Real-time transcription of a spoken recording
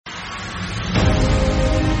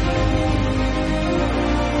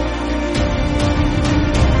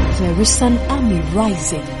there is an army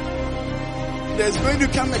rising. There's going to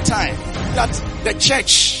come a time that the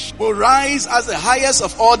church will rise as the highest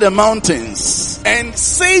of all the mountains, and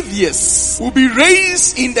saviors will be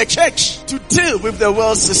raised in the church to deal with the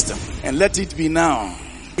world system. And let it be now.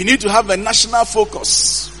 We need to have a national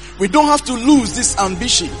focus. We don't have to lose this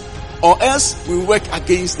ambition, or else we work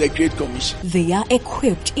against the Great Commission. They are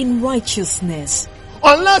equipped in righteousness.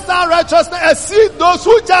 Unless our righteousness exceeds those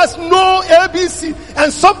who just know ABC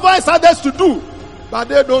and supervise others to do, but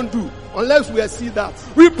they don't do. Unless we see that.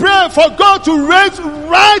 We pray for God to raise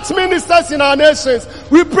right ministers in our nations.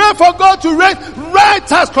 We pray for God to raise right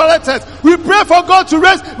tax collectors. We pray for God to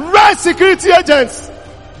raise right security agents.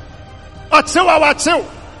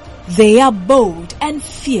 They are bold and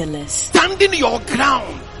fearless. Standing your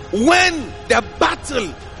ground when the battle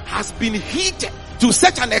has been heated to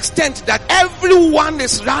such an extent that everyone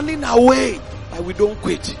is running away. But we don't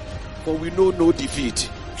quit, for we know no defeat.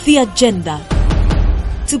 The agenda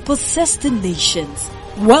to possess the nations.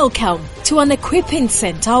 Welcome to an equipping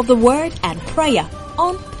center of the word and prayer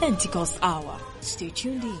on Pentecost Hour. Stay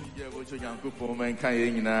tuned in.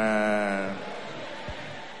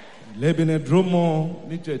 Lebene dromo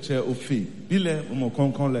ni cheche ofi bile mo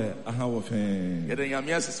konkon le aha wo fen Yede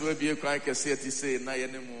nyamia sese bie kwan kese ti se na ye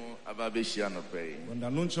ne mu aba be hia no pe wanda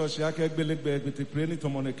nun church aka egbelegbe gbete pre ni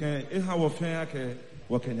tomoneken e ha wo fen ake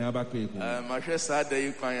wo kenya ba pe ko ma hwe sa da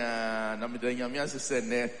yi kwan na me da nyamia sese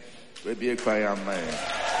ne we bie kwan amai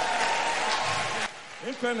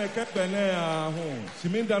Nkwane kekbene aho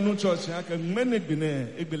siminda nun church aka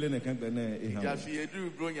menegbine egbele ne kekbene e ha ya fi edu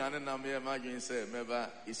bronya ne na me ma dwen se meba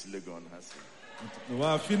is legon hase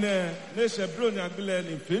wa fine ne she bronya gbele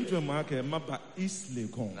ni fentwe ma aka maba isle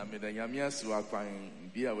kon na me da nyamia si wa kwan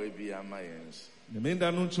bia we bia amayens ne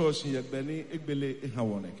minda nun church yegbeni egbele e ha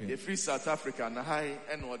woneke e free South Africa na hai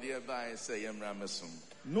en wo de ba se yemra mesum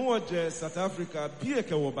no oje South Africa bie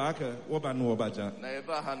ke wo ba ka wo ba no wo ba ja na e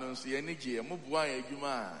ba ha no so ye ni je mo bua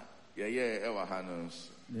adwuma ye ye e wa ha no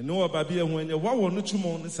so ne no ba bie ho enye wa wo no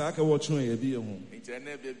tumo ne sa ka wo tun ye bie ho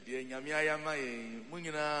internet be bie nyame ayama ye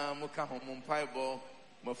munyina mo ka ho mo mpaibo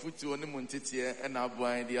mafutu oni mo ntete e na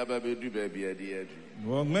abuan de aba be du ba bie de adu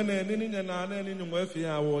no mene ni nya na na ni nyum afi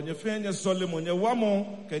ha wo nye fe nye sole mo nye wa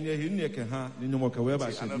mo kenye hi ne ke ha ni nyum ka we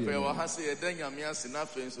ba she bie ana pe wa ha se ye da nyame ase na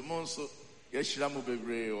fe nso mo nso yeshira mu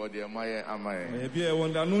bebre o de amaye amaye e bie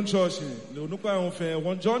wonda nun church le onukwa ho fe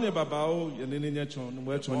won join baba o ye ni nya chon no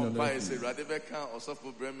we chon no na se rade be kan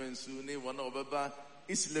osofo bremen su ni wona obeba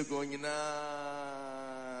islego nyina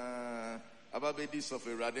ababedi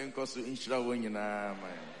sofe rade nkoso inshira wo nyina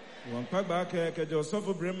amaye won pagba ke je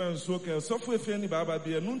osofo bremen su ke osofo efe ni baba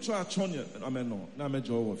bie nun cho achonye ameno na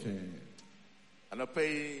mejo wo fe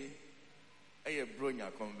anapay eye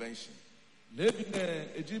bronya convention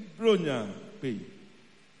lebine eji bronya pay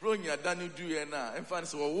bronya danu duye na emfa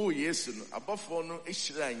se wo Yesu no abofo no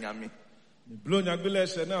ehira nyame ni bronya gbele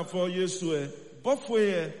se na for Yesu e bofo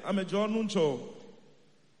ye amejo nu ncho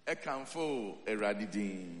e kanfo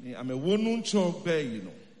eradidin ni amewo nu ncho be yi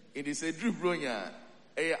no it is a true bronya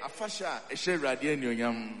e afasha e hye rade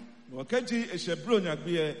anuonyam wakaji e hye bronya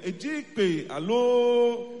gbe eji pe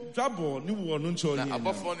alo dwabo ni wo nu ncho ni na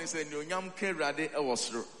abofo no se anuonyam ke rade e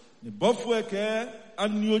wosoro ni bofo eke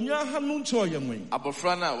anyonya hanu ncho ye nwen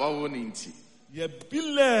abofra na wawo ni nti ye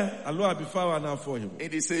bile alo abifawa na afọ hebo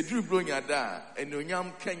it is a true bronya da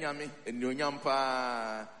anuonyam kenyame anuonyam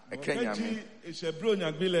pa e kenyame e she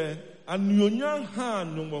bronya gbele anyonya ha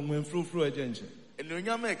no nwen frofro ejenje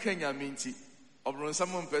anuonyam e kenyame nti obronsam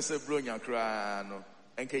mpese bronya kra no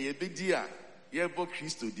enke ye bedi a ye bo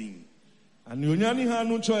Kristo din anyonya ni ha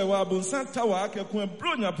no ncho e wa bonsa tawa akekun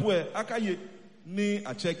bronya poe akaye ni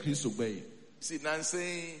ache Kristo gbe see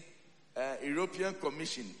nansen European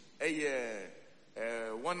Commission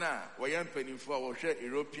one we yan penifo wo hwe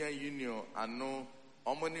European Union ano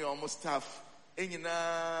omo ni omo staff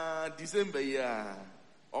enyina December ya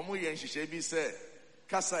omo yen hihye bi se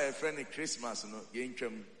kasa e friend Christmas no yen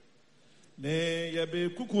twam ne ye be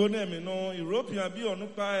kukuo na me no European bi onu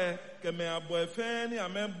pa e ke me abo efe ni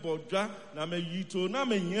amen bodwa na me yito na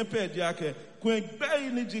me yen pe di ake kwen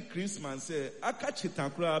gbe ni ji Christmas e aka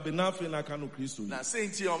chitakura be na afi na kanu Kristo na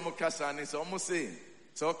senti omo kasa ni se omo se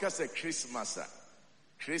o kasa Christmas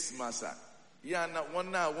ya na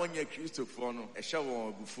wona wonye Kristo fo no e hye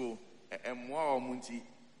won agufo emmoa omo nti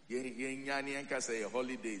ye nyane en kasa ye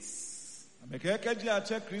holidays amekeke ji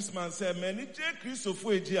ache Christmas e me ni je Kristo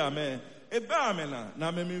fo eji amen ebe amena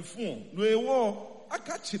na memefun no ewo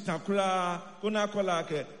aka chitakura kona kola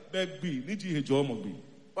ke begbi ni ji hejo omo gbi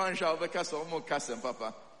pansha obekasa omo kasa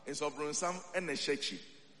papa enso bronsam ene hyechi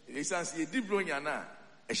lisansi ye dibro nya na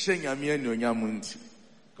ehye nyame anuonyam nti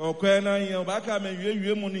Kokwena yen baka me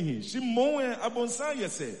wie mu ni hi. Shimon abonsan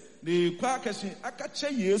yese. Ne kwa kashi akache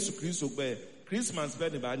Yesu Kristo gbe. Christmas be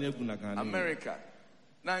ne ba anya gu na kan. America.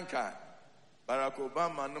 Nanka Barack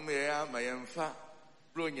Obama no me ya ma yemfa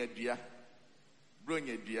bronya dua.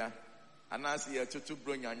 Anasi ya tutu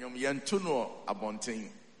bronya nyom yentu no abonten.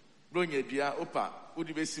 Bronya dua opa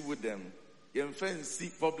udi besi with them. Yemfancy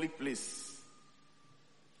public place.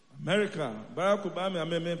 America, Barack Obama,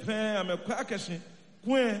 I'm a quackish,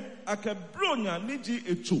 when I can bronya niji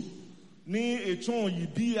echo, ni echon ye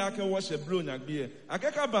be I can wash a bronya beer. I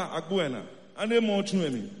can kaba aguena, and a more to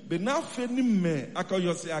me. But now feeling me, I call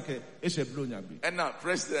your sake, it's a bronya be. And now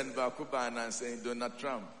President Barack Obama saying Donald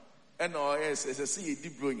Trump, and all yes, as I see di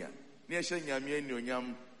bronya, near Nyamekye no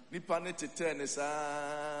yam, nipane te ten is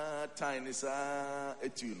a time is a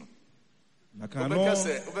etuno.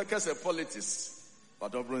 Obekase politics.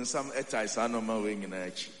 But over some etais are no more wing in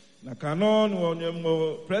edge. Na canon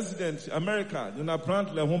when President America, Donald Trump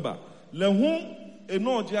Lehumba. Lehum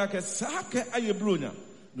eno jake sake aye brunya.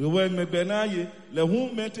 No when me benaye,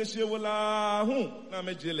 Lehum meteshe wala hum na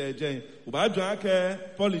mejele jen. Uba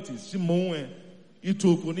jake politics, Simon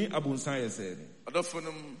itokuni abunsan yese.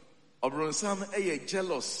 Odofunum obronsam aye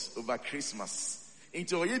jealous over Christmas.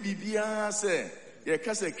 Into oye bibia say, ye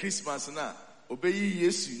kase Christmas na, obeyi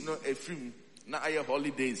Yesu no efrim. Na aye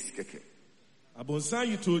holidays keke. Abonsan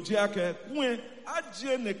yitoji ake kwen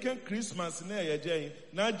aje neken Christmas na ye jen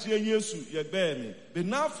na aje Yesu ye gbe mi. Be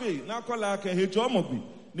na fe na kola ake hejo mobi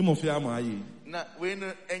ni mo fi amaye. Na we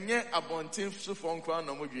no enye abonten so fon kwa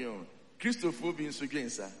na mo dwen. Christopher bi nso dwen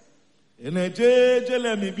sa. Ene je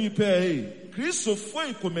le mi bi pe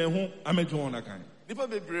Christopher ikome ho amedwon na kan. Nipa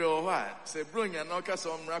bebre o ha se bronya na oka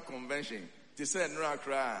so mra convention. Ti se nra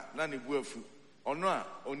kra na ne buafu. Ono a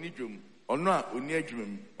onidwom. Ono a oni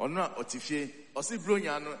adwum ono a otifie osi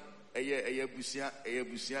bronya no eye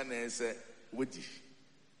busia na ese wodi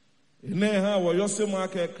ene ha wo yosem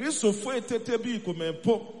aka Christopher etete bi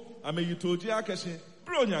komempo ameyitoji akese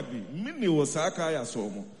bronya bi mini wo saka ya so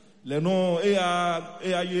mo le no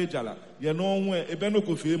eya ye jala ye no hwe ebe no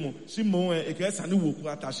kofie mu simo e ke sane woku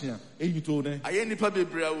atahye a eyito ne aye nipa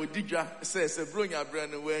bebre a wodidwa se bronya bra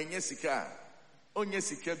no we anya sika onye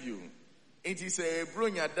sika bio. It is a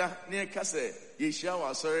bronya da near Casse, ye shall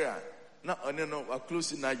was sorry, not on a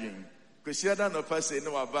close nagin. Christiana no passe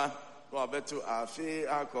no aba, no abeto a fe,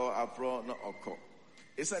 a call, a pro, no oko.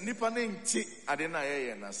 It's a nippaning tea, Adena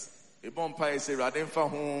Yanas. A bonfire say Radin for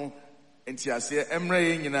home, and Tiasia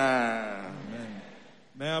Emre in a.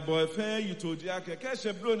 May a boy fair you told Jack a cash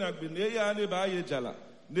a bronya bin there and by a jala.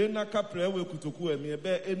 Then a capre will kutuku and me a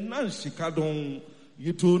bear and none shikadon.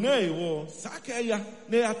 You told wo Sakaya,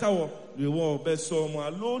 ne atawo, the war best so more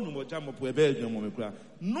alone, no jam up with Belgium.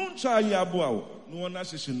 No try yabow, no one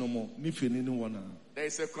assassin no more, ni feeling no one. There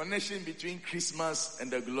is a connection between Christmas and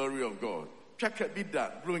the glory of God. Chaka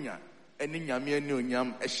bida, Brunya, and Nyamekye no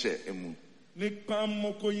yam eshe emu. Nick Pam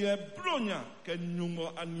Mokoye Brunya, can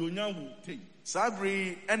yumo and Yunamu take.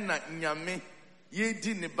 Sabri and Nyame, ye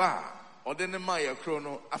din ba, or then the Maya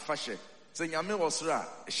chrono afashe. Say Nyame was ra,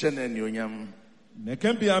 shen and Yunyam. Ne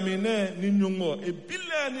can be amine ni nyungo e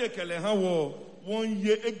bilani ekele ha wo won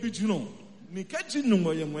ye ebijuno ni kaji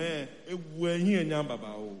nyungo ye mwe e wenyi enya baba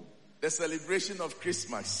o. The celebration of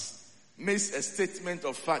Christmas makes a statement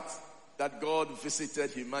of fact that God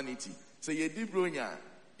visited humanity. So ye di bronya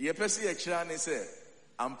ye pesi e kira ne se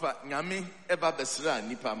ampa nyame eba besra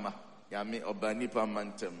nipa ma nyame oba nipa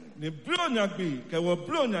mantem. Ni bronya gbi ke wo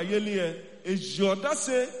bronya yelie e joda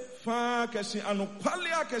se fa keshi anu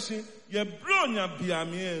kwale akeshi ye bronya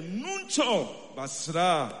biamie nuncho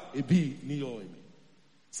basra ebi ni yo emi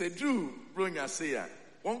se du bronya say ya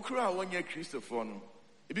won kra won ye Christopher no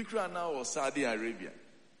ebi kra na wo Saudi Arabia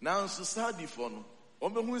now so Saudi for no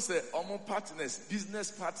won be hu say omo partners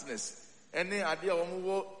business partners ene ade a omo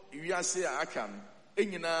wo wiase aka no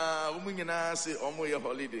enyina omo nyina say omo ye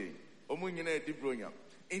holiday omo nyina edi bronya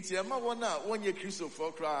enti ema won a won ye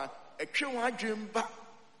Christopher kra etwe won adwem ba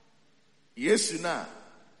Yesu na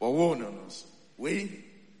wo no we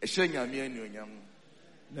ehye Nyame anuonyam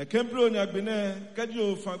na kembro nyagbene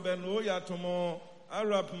kadio fagbe no ya tomo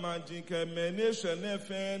Arab manjin ke menesha na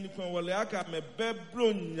fe ni kon wole aka me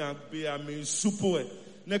bebro nyagbe ame supo e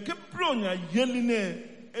na kembro nya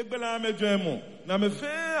yeline egbela amedwemo na me fe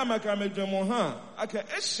amaka amedwemo ha aka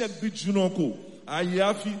ehye bijuno ko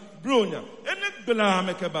ayafi bronya ene gbela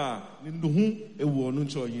amekeba ni nduhu ewo no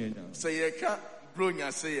ncho yenya se yeka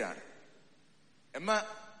bronya se ya ema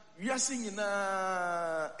wiase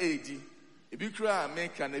nyina edi ebi kura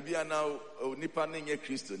America na bia na nipa na nye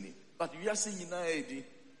Kristo ni but wiase nyina edi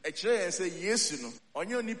Echere say Yesu no.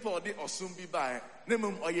 Onye nipa odi osum bi bae.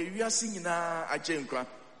 Nemum oye wiase nyina agye nkwa.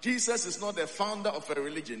 Jesus is not the founder of a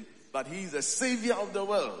religion, but he is the savior of the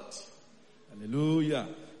world. Hallelujah.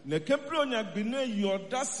 Ne kebro nya gbine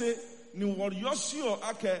yodase ni woryosio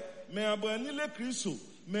ake me abanile Kristo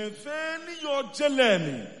me fe ni yo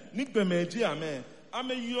jelemi ni gbemeji ame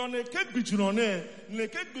ame yo ne kegbijurone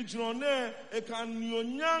e kan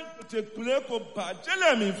nyonya te kule ko ba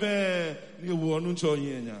jelemi fe ni wo nu cho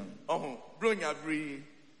yenya. Bro nya bri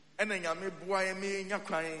ena nyame boa me nya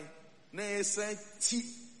kwan na ese ti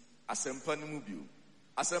asempa no mu bio.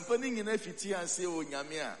 Asempa ni nyina fiti anse o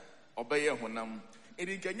nyame a obeye honam.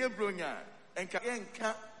 Edi kanye bro nya enka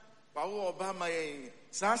yenka bawo oba ma yen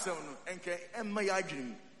saasem no enka emma ya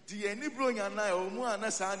adwim. Di eni bro nya na o mu ana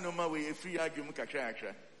sa no ma we free adwim kakra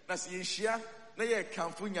kakra. Na se yehia na ye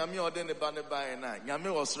kamfo nyame ode ne ba na nyame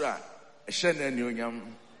wosoro a ehye na ani onyam.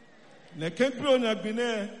 Ne kebro nya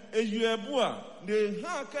gbine eyuebu a ne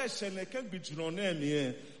ha ka ehye ne kegbijuro na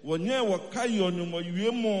ene wonye wakayo nyumo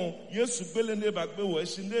wiemo Yesu bele ne bagbe wo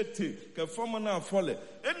ehye ne te ke fom na afole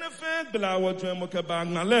enefe gbla wodwen mo ke ba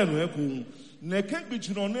ngale no eku ne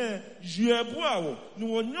kegbijuro na yuebu a wo ne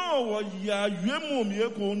wonyo wo ya wiemo mi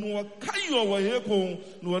eku no wakayo wo eku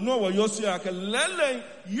no no wo yosi ake lele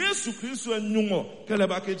Yesu Kristo nyumo kele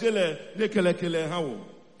ba kejele ne kele ha wo.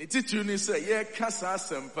 Ititu ni say ye kasa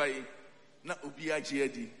asempai na obi agye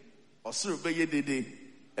adi osoro beye dede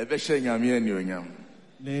ebe hye nyame ani onyam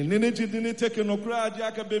ne nene jidini teke no kra agye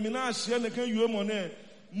aka be mi na ahye ne kan yuo ne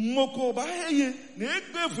moko ba heye ne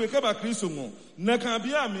egbefu ka ba Kristo mo na kan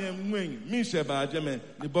bia me nwen mi hye ba agye me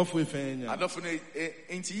ne bofo efenya adofo ne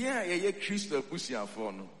enti ye Kristo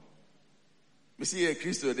abusiafo no me see ye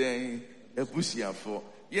Kristo den abusiafo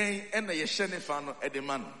yen ena ye hye ne fa no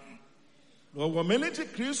edema no wo menete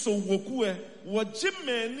Kristo wokue wo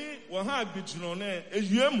jimeni wo ha agbijuro ne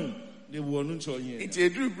eyuemu ne wo nu ncho yin enti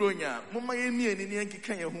eduru bronya mama ye mi ani ne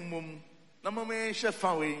nkeka ye homom na mama ye hye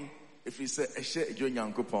fa we efi se ehye ejo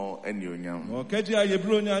nyankopon ani onyam o kaji aye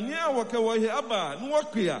bronya ne wo ke wo he aba no wo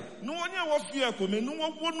kua no wo nye wo fie ko me no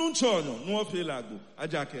wo nu ncho no wo fe lago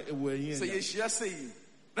aja ke ewo yin se ye hia se yi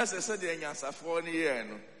na se de nyansafo ne ye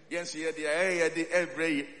no yenso ye de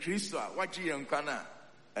every Kristo a wagye ye nkwa na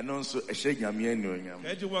eno nso ehye nyame ani onyam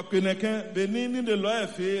kaji wo kweneke benini de lo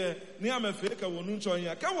efe ni amefe ka wo nu ncho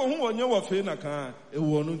yin ka wo hu wonye wo fe na kan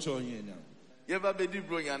ewo nu ncho yin nya ye ba be di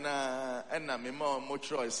bronya na ena me ma mo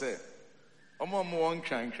tro se omo mo won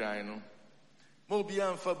kran no mo bi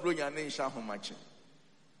amfa bronya ne nhya homache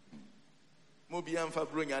mo bi amfa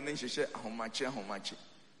bronya ne nhye homache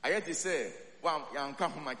ayeti se wa yanka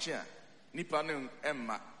homache a nipa no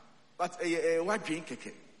emma but wadwen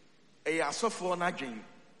keke asofo na dwen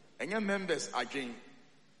enya members adwen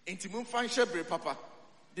enti mo fan hyebre papa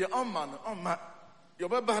de omma de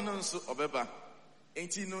obeba no nso obeba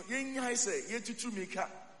enti no yenya ise yetutu mika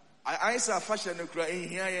aisa fashion no kura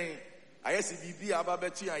ehia yen ayese bibi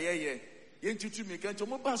ababetu ayeye yentutu mika nto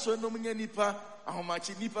mo ba so no munya nipa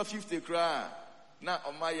ahomachi nipa 50 kura na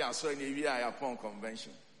oma ya so na ewi aya pon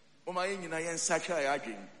convention oma yenyina yen sakra ya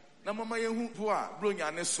adwen na mama yehu po a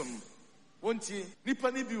bronya ne som wonti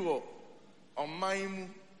nipa ni bi wo oman mu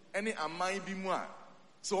ene aman bi mu a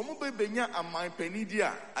so omo bebenya aman panidi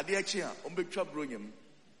a ade achi a omo betwa bronya mu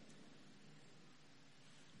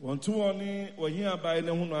wontu woni wohin abai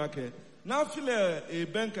ne hu no ake na file e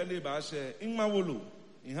benka le ba hye inmawolo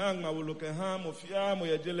ihan mawolo ke ha mo fia mo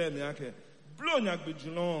yejele ne ake bronya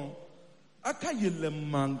gbejuno aka yele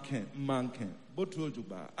manke botu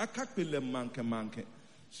ojuba aka pele manke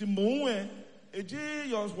simonwe eji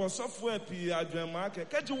yo software pi adwema ake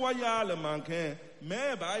keji wo ya le manke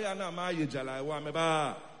me ba ya na ma ye jala wa me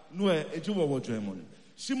ba no eji wo dwemo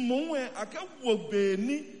simonwe aka wo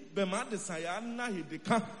beni be ma de saya na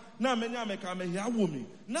hidika na menya me ka me ya wo mi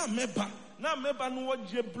na meba no wo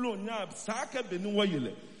je blo nya sa ka be ni wo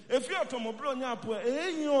yele efi otomo blo nya po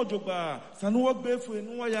eyin odogba sa no wo gbe fu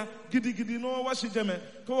ni wo ya gidigidi no wo shijeme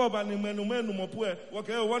ko wo ba ni menu mo po wo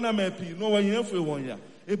ke wo na me pi no wo yin fu won ya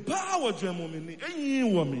e ba wo dwemo mi ni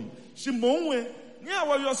eyin wo mi simonwe ni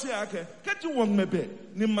awo yo se ake keji wo mebe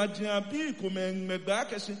ni magia bi ko megba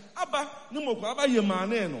ake se aba ni mo ko aba ye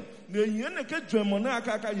mane no na eyin ne ke dwemo na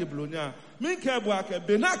aka ye blonya mi ke bu ake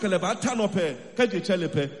be na kele ba ta no pe keji chele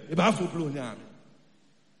pe e ba fu blonya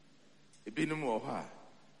ebi no mo ha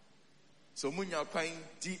so munya kwan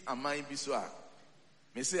di aman bi so a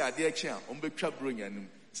me se ade achi a ombetwa bronya num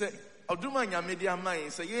se oduma nyame di aman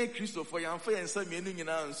se ye Christopher yamfa yensa mienu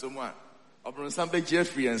nyina nsomu a obronsan be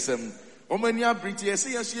Jeffrey yensam omani abriti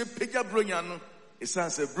yesi yesu ye pega bronya no esan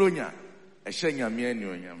se bronya ehye nyame ani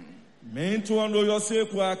onyam Men to ono yose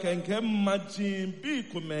kwa kenke majin bi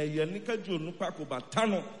kumeye nika jonu pako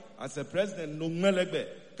batano as a president no melegbe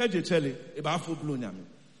kaje chele e ba fo blu nyame.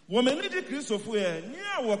 Wo meni di Christopher e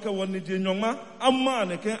nya wo ka woni di nyoma amma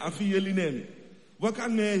ne ken afiyeli nemi. Wo ka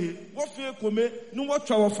nehi wo fe kome ni wo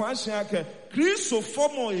twa wo fa ahia ke Christopher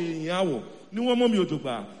mo eyawo ni wo mo mi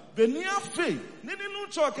odogba. Beni afe ni nu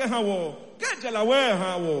cho ke ha wo ke jela we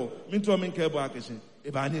ha wo minto min ke bo akese e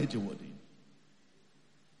ba na eje wodi.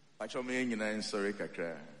 Actually, you know, sorry,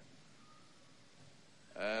 kakra.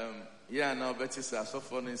 Yeah, now Betty says, so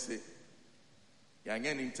funny say, young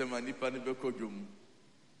and intima nipa nibe kojum.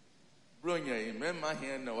 Bronya, remember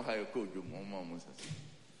here no higher kojum, Mama.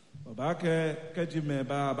 Obake kajime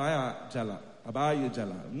ba jala, abaye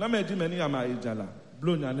jala. Na meji meni ama jala.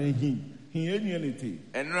 Bronya ne he any anything.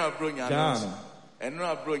 Enra bronya,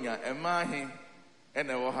 enra bronya, emahi,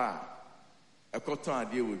 ene waha. Ekoton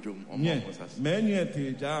ade wodwom omosas many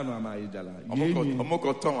ete jaano amaye jala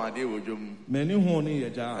omokoton ade wodwom many hu ne ye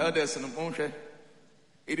jaa elders no monhwe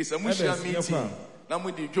it is a mushia meeting na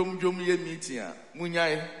mudi dwom ye meeting a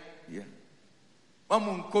munyae yeah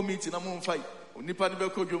mamun committee na mun fai nipa ne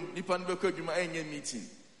bekodwom nipa ne bekodwom enye meeting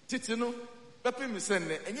titi no bepe mi sen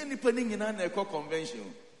ne enye nipa ne nyina na ekọ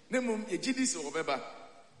convention ne mum ejidi se obeba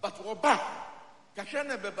but oba kahwe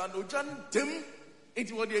na beba no jan dem. It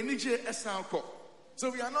was the initial esanko.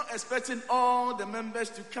 So we are not expecting all the members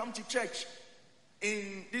to come to church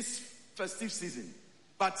in this festive season.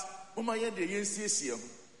 But umaye de yensiesio,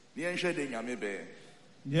 the enche de nyamebe.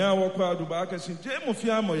 Nya wokwa duba akasin je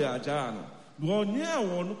mofia mo ya jaano. Wo nya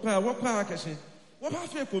wonu pa wokwa akasin. Wo ba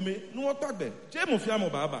fe komi no wotagbe. Je mofia mo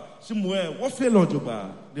baba. Simwe wo fe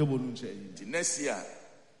lojoba de wonu nche. The next year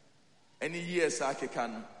any years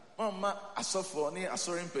akekan Mama asofo ni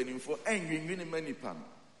asorin penimfo enwinwi ni manipa no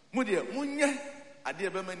mude munye ade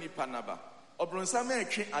be manipa naba obronsa ma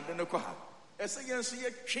etwe ade ne ko ha ese yenso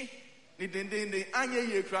ye twe ni dendende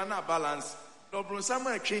anye ye kra na balance obronsa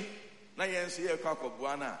ma etwe na yenso ye kwa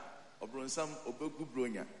koboa na obronsa obegu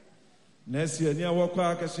bronya Nesia ni awokwa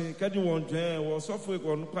akese kaji won dwen wo sofo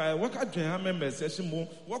ko no pa waka dwen ha members ehimo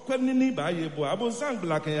wokwa nini ba ye bo abonsan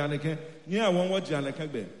black ya ne ke ni awon wo ji aneka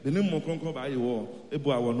gbe benim mo konkon ba ye wo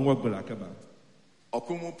ebu awon no wogbela ka ba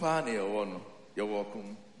okumu pa na ye wo no ye wo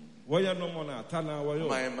okum wo ye no mo na tana wo yo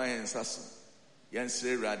my ensaso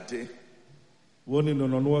yense rade woni no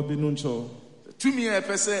no bi nu ncho tumi e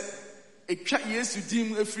pese etwa Yesu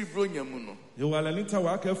dim efri bronya mu no ye wala nita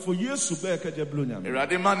wa ka fo Yesu be ka je bronya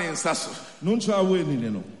rade man ensaso nu ncho awe ni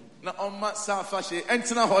no na oma safa she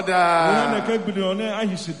entina hoda na ka gbidi one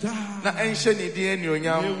ahishida na enhye ni di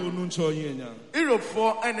enionyam ye wo nu ncho yenya Europe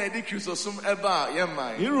for ene di Christosum eba ye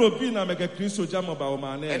man Europe na mega Christo jamo ba o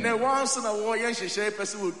ma na ene once na wo ye nhyehyɛ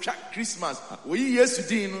pese wo twa Christmas wo yi Yesu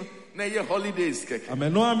din no na ye holidays keke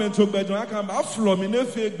ameno amento gbedun aka ba aflo mi na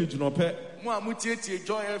fe gbedun ope mo amutietie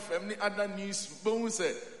Joy FM ni other news bon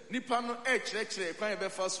say nipa no kyerɛkyerɛ kwan be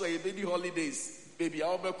fa so ye be di holidays baby a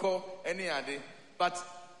obekɔ ene ade but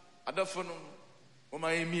adafo no mama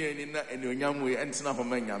emi eni na enionyam we entina ho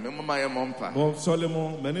manya me mama ye mompa bo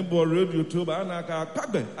solemo many bo radio to ba na aka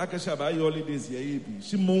pagbe akesha ba ye holidays ye bi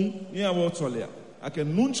simon ni awo tole aka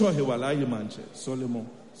nuncho he wala ye manche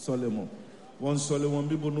solemo won solemo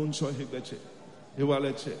bi bo nuncho he gbeche he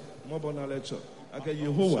wala che mo bona lecho aka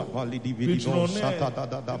Yehowa Sabali dividio sata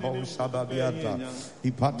da bo sababiata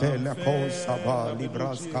ipate le ko saba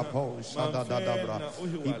libras kapo sada da bra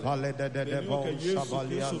ipale de bo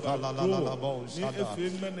sabalianta la bo sada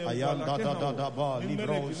ayanda da ba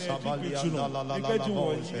libro sabalianta la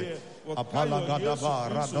bo apala gadaba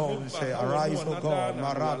radose arise o God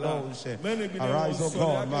maradose arise o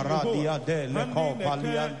God maradia de le ko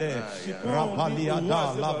paliande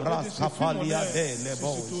rapaliada la bras kapalia de le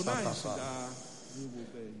bo sada.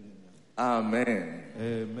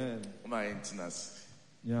 Amen. My internas.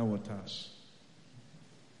 Yeah, watash.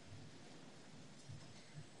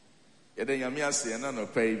 Yede nyamia se na no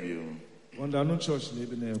pay view. Wanda no church le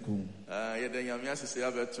bi na ekun. Yede nyamia se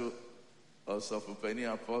abeto also for penny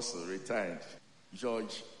apostle retired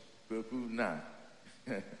George Kweku na.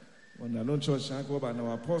 Wanda no church anko ba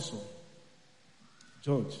na apostle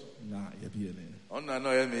George na ye bi ene. Ona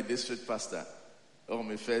no ye me district pastor or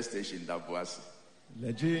me first station Dabuasi.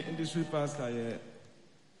 Leje industry pastor ye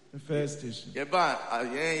first station. Ye ba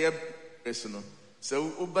ye personal.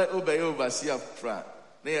 So obey overseer fra.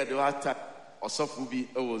 Na ye do attack osofu bi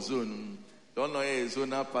e wo zone. Don't know ye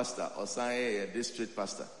zonal pastor or say ye district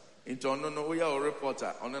pastor. Into no we are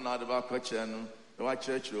reporter on another church no wa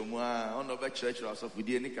church room on the church osofu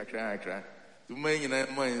di ni kakra. To me nyina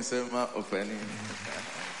mo nsema ofani.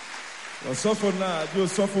 Osofu na jo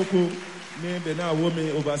osofu ko maybe now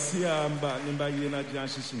woman overseer amba nimba yena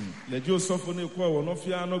janshishin. Let you suffer no kwa no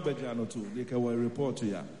fear no bejano too. They can report to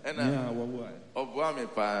ya. Yeah, Obwame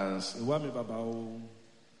pans. Wame babao.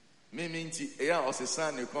 Me minti eya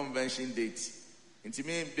osesa ne convention date. Inti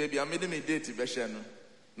me baby I made me date beshe no.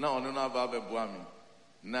 Na ono na ba beboame.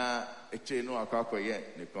 Na eche no akwakoye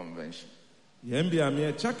ne convention. Yembi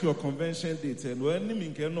check your convention date and when you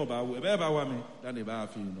mean no ba we ba wa me that they ba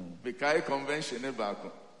feel no. Because convention e ba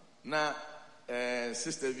ko. Na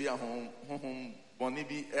sister bi hom boni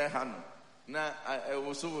bi e ha no. Na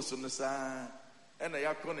woso no sa e na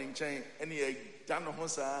yakọ ne nchen e na ya da no ho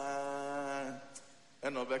sa e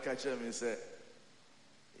na obeka kire me say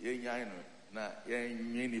ye nyan no na ye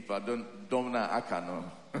nyi nipa dom na aka no.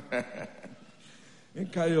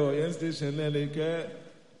 Nkayo yen station na ke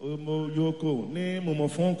Omo yoko ni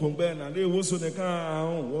momofon kongbe na le woso ne ka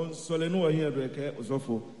won sole no yin edreke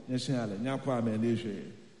osofo nyehye ale nyakwa ame na ehwe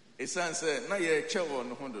esan se na ye chewo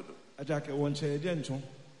no hondodo ajake won che je ncho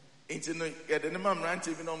enti no ye de ne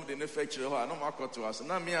mamrante bi no mo de ne fetchire ho na makoto aso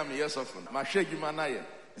na me am yesofo ma hwe dwuma na ye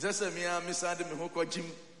se me am misade me ho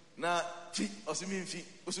kojim na fi osimi mfi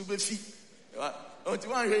osube fi onti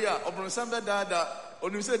wan hwe ya obronsan be dada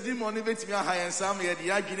onu se demon ni betimi ahayen sam ye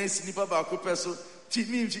de adwene sinipa ba ko peso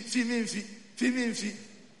Fiminfi.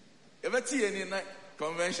 Ever tea any night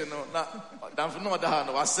convention na damn no da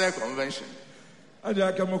no was convention.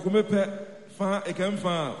 Aja kamakume pe fa ekem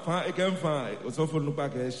osofo no pa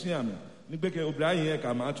ka ehia me. Ni beke obrayin e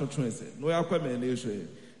ka ma atwotwo ese. No yakwa me na ehwe.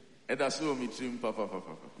 Eda so mi trim papa.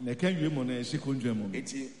 Ne kan wi mo na ehye konjwa mo.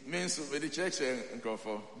 Enti me nso we the church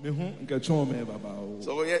nkofo. Me hu nketwon me baba o.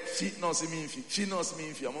 So we fi no se mi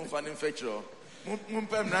mfi amon fa ne fetro. Mun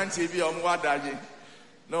pem nanti bi o mo wadaje.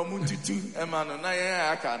 No muntutu emano na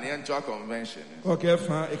ya aka na ento convention. Okay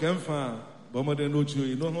fa ekem fa bomoden no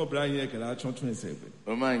chu no ho bra yin ekela atwotwo esebe.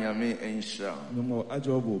 O man nyame ensha. No mo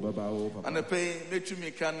ajobo baba o papa. Ana pay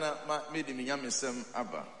metumi kana ma medi me nyamesem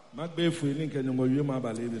aba. Magbe fu ni nka nyomo wiem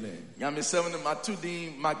aba le ne. Nyamesem ne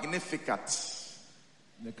matudi Magnificat.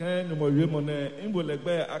 Ne kan nyomo wiem ne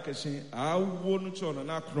imbolegbe akeshin awo no cho no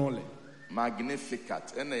na kronle.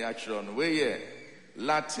 Magnificat ene ya kro no we ye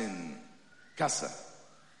Latin kasa.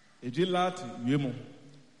 Eji lati wiemo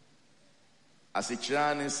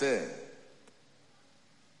asichira se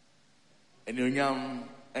enionyam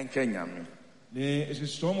enkenyame ne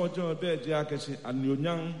esisomo jo de je akese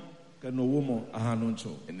anionyam ke no womo ahanu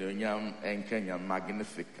ncho enionyam enkenyam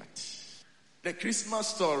Magnificat. The Christmas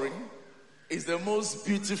story is the most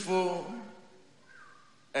beautiful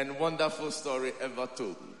and wonderful story ever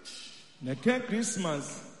told. Ne ke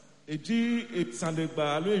Christmas eji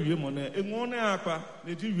etsandegba alo ewiemo na enwone akwa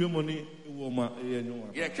na eji wiemo ni ewoma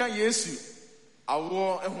eyenwa ye kan Yesu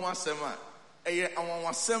awo ehu asem a eye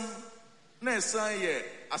awonwasem na esan ye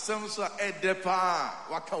asem so edepa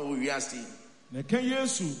waka wo wiase na kan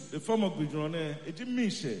Yesu the form of gudro na eji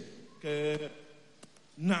mishe ke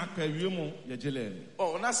na ka wiemo ye jele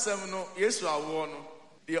oh na asem no Yesu awo no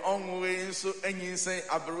de onwe nso anyinsen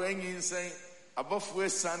abro anyinsen abofo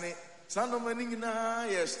esane Sanomani na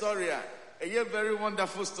ye story a very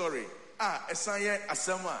wonderful story. Esanye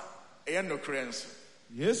asema no credence.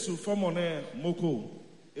 Yesu fomo ne moko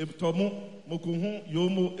etomo moko hu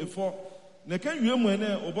yomo efo ne kan wiemu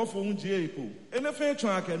ne obofo hu je epo ene fe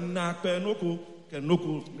twa aka na pe noko ke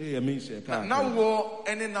noko ne ye mense ka na wo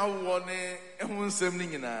ene na wo ne ehun nsem ni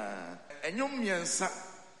nyina enyom miensa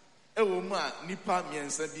ewo mu a nipa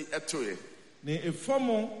miensa bi etoye ne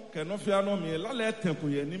efomo ke no fia no me la le tenko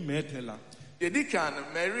ye ni metela dedikan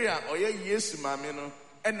Maria oye Yesu mame no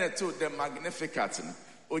eneto the Magnificat no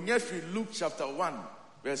onya fi Luke chapter 1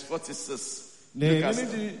 verse 46 ne ni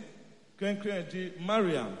di kenkren di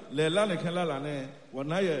Maria le la ne kan la ne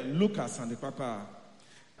wona ye Lucas and papa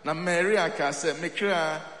na Maria ka se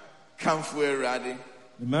mekra kamfu erade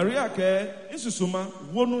Maria ke isusuma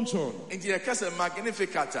wonu ncho nti ye ka se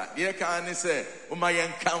Magnificat ye ka ne se o ma ye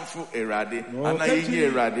kamfu erade ana ye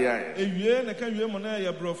erade aye ewie ne kan wie mo na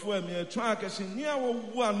ye brofo am ye twa akese ni awo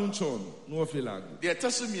wu anu ncho no ofilago de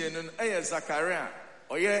tasumie no eye Zakaria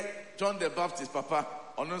oye John the Baptist papa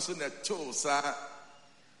ono nso na to sa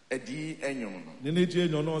edi enyum no ne je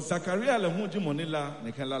no Zakaria le hu ji monila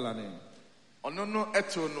ne kan lala ne ono no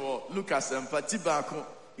eto no Lucas empati baako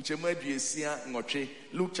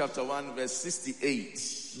Luke chapter 1 verse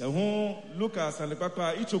 68. Le hu Lucas and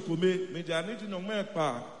papa ichokome mejani di no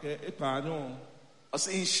mepa ke epa anyo. As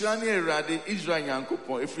in Shani Erade Israel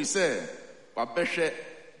Yankopon if we say wabehwe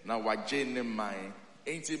na waje ne man.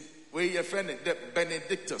 Enti we your friend the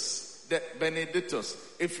Benedictus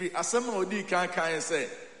if we asema odi kan say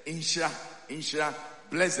insha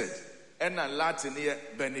blessed Ena Latin here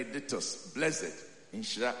benedictus, blessed.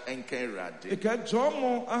 Inshira enke rade. Eka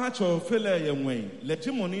jomo ahacho fele yenwen.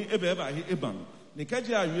 Letimoni ebeba hi ebam.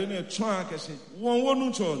 Nikaji awie ne twa kese. Won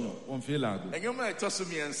wonu chonyo won fela do. Enyoma etoso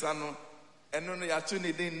miensa no eno no yato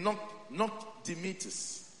ne din not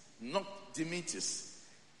Demetrius. Not Demetrius.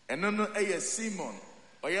 Eno no eye Simon.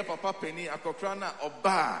 Oye papa penny akokra na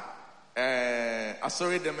oba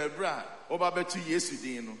asori demebra oba betu Yesu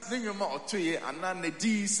din no. Ne nyoma otoye ana ne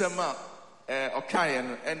di sema okaye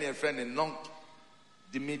no ene e friend not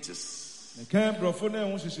Demetrius. Ne kan brofo na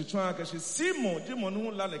ehun sisi twa kese Simon demon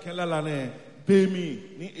hu la ne kan la ne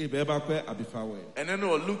bemi ni ebeba kwe abifawe. And then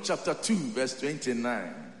Luke chapter 2 verse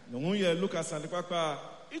 29. No hu ye Lucas and papa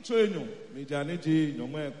ito enyo mediane ji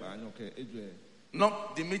nyomo ekpa anyoke edwe.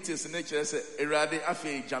 Not Demetrius nature say erade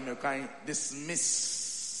afi jamekan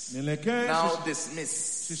dismiss. Now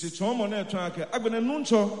dismiss. Sisi chomo na twa ke agbene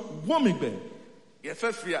nuncho womigbe. Ye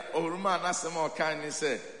fafia oruma na sem o kan ni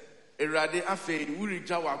say erade afi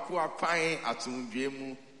wurija wako akwan atundwe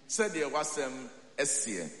mu said the wasem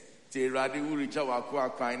esie.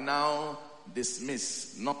 Now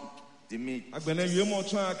dismiss, not Demetrius. Agbene yemo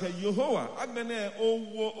twa ke Yehowa agbene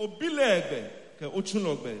owo obilebe ke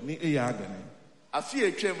ochunogbe ni eya agbene. Afi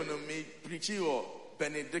etwem no me preachi o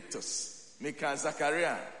Benedictus, meka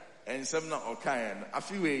Zachariah and semna okaye no.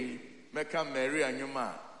 Afi we meka Mary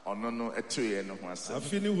anyoma ono no etoye no ho asem.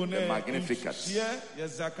 Afi ni ho ne Magnificat. Ye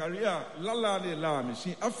Zachariah lala ni la mi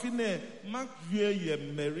shi afi ne makwie ye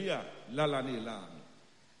Maria lala ni la.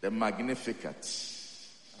 The Magnificat.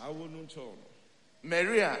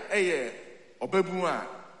 Maria, obebu a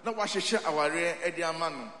na wahwehwe aware edi ama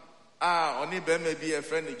no. Oni be ma bi a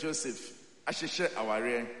friend Joseph. Ahwehwe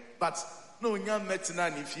aware, but no onya metina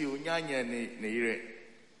ni fie onya anya ne yire.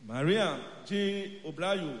 Maria ji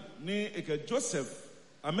obrayo ni eke Joseph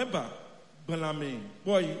ameba Benjamin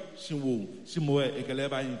boy shimo ekele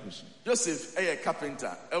ba yin kushi. Joseph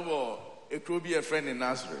carpenter ewo ekro bi a friend in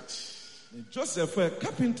Nazareth. Joseph a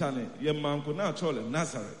carpenter ne ye manko na chole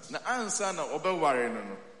Nazareth. Na ansa na obeware no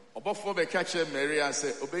no. Obofo be catch Maria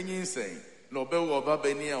say obenyin sen na obewo oba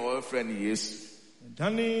bani a o friend Yesu.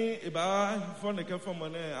 Dani eba for ne kefo mo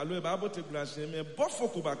ne alo eba bote glace me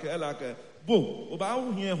bofo ko ba ke ela ke bo oba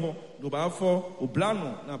wo hie ho do ba fo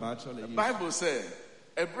oblano na ba chole Yesu. Bible say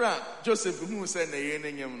Ebra Joseph hu say na ye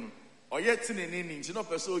ne nyam no. Oye tini ni nti no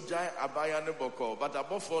person ojai abaya ne boko but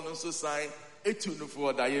abofo no so sign etu no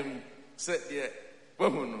for dayem. Said yeah,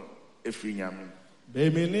 Bohuno, if we yam.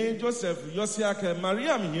 Bemini Joseph, Yosiaka, Maria,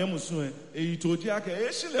 Yamusu, a Tojiaka,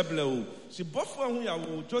 Eshileblo. She buffer ya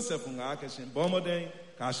Joseph and Akash, Bomode,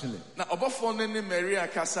 Kashile. Now, above one Maria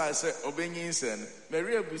Casa said, Obenison,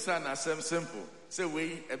 Maria Busana, some simple. Say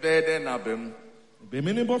we a bed and abem.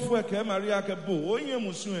 Bemini Bofwaka, Maria Cabo,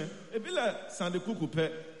 Yamusu, a villa Sandy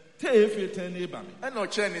Cucupe, Tefe ten Ebami. And no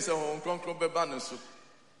Chinese a home concrete banasu.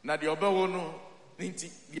 Now the Obawono.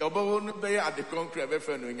 The obawo be at the concrete ever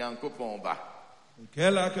friend when Yankopon ba.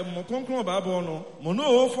 Kela ke mo konkron ba bo no mo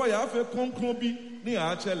no for ya fe konkron bi ni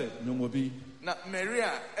a chele no mo bi. Na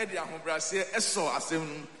Maria e de ahobrase eso asem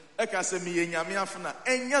e ka se mi yenyame afuna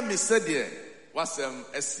enya me sede wasem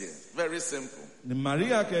esie. Very simple. Ni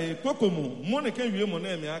Maria ke kokomu mo ne ke wie mo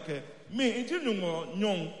na me ake me nti nyumo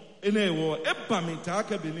nyon ene wo e ba mi ta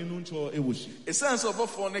aka be ni nu ncho e woshi. E sense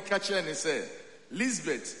obofo ne ka che ne say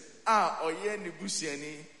Elizabeth oye ni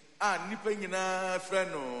busiani nipa nyina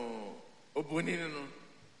frɛ no oboni no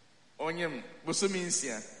onyem bosomi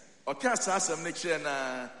nsia ɔka asasam ne kyerɛ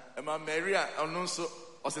na ema Maria ɔno nso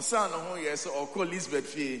ɔsesa no ho yɛ sɛ ɔkɔ Elizabeth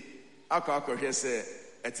fie akɔhwɛ sɛ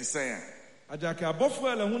ɛtisɛn ajake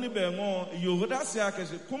abɔfo ele hu ni be ngo Yehoda se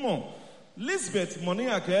akese komo Elizabeth moni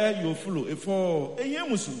aka yofulo efo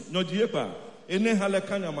eyemusu nyodie pa ene hale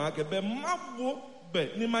kanya ma aka be mabo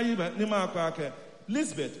be ni mayiba ni ma aka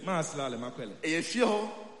Elizabeth maslale makwele. Efie ho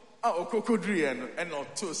a okokodrie no e no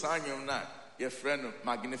to sanyom na ye friend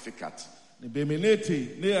Magnificat. Ne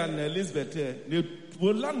bemeneti ne an Elizabeth ne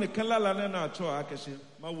bola ne kalala ne na cho akese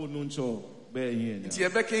ma wonu ncho be yin. Ti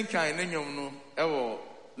ebe kenkan ne nyom no e wo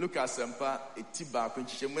Lucas empa etiba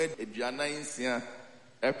kwenchichemu eduana nsia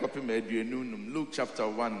e kopi ma eduenu num. Luke chapter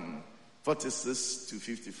 1 46 to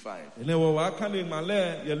 55. Ene wo wa kan le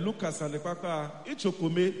male ye Lucas and papa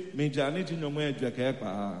ichokome menjane ji nyomo edweke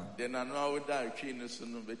pa. De na no awoda atwi no so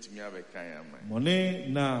no betimi abekan ama. Mone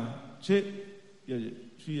na che ye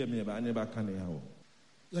twi ye me ba anye ba kan ya wo.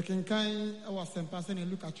 Ye kenkan e wa sempa se ne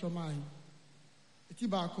Lucas tromai. Eti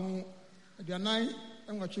ba ko aduanan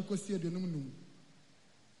enwa chekosi aduanum num.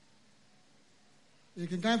 Ye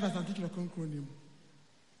kenkan fa santi konkronim.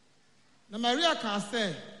 Na Maria ka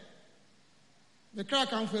say the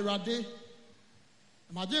crack and Ferrade,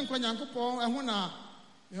 Imagine when Yankopon and Huna,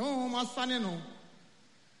 the home was sunny no.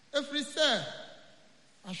 Every say,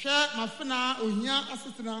 I share my fina, Unia,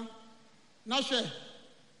 Assistina, Nashe,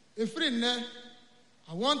 a friend,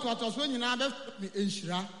 I want to attend you now, me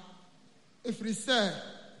Inshira. Every say,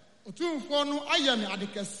 Otum for no ayam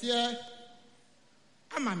adikasia,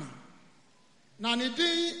 Amana. Nani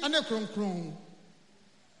din ane kron.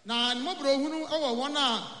 Na mobro hunu awa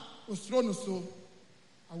wana osro so.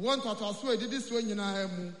 I want to aso did this when you na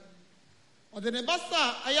mu. Ode ne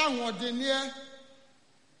basa aya hoode ne.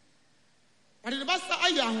 Ode ne basa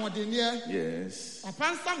aya hoode ne. Yes.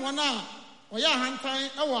 Apansa wana oya hantan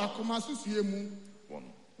ewa akoma susue mu.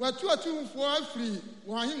 Watu atumfo afri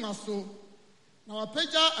wo ahima so. Na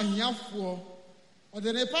wapeja ahiafo.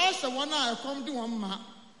 Ode ne pa hye wana ekom di won ma.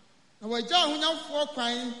 Na waja ahonyafo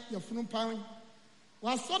kwan yefunu pan.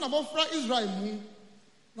 Waso na bofra Israel mu.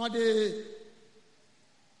 Na de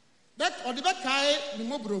that or the Bekai, the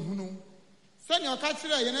Mobro Huno. Send your catcher,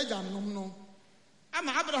 Yenajam no. I'm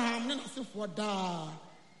Abraham, then I say for da.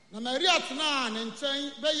 Na Maria Tana and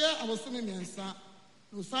Chain, Bayer, I was swimming in Sa.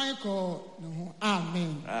 No sign call, no.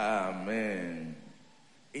 Amen. Amen.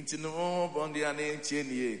 Into no bondi and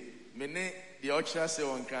ye. Mene, the Ocha say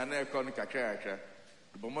on Kana Konica character.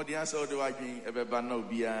 The Bomodians or the Wagging, ever banno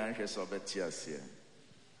bia, has of Betias here.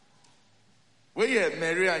 Weye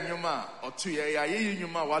Maria nyuma otu ya ye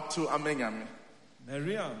nyuma watu amenyame.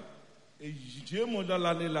 Maria ejie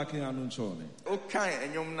modala ne laki anu nchone. O kan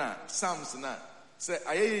enyom na Psalms na se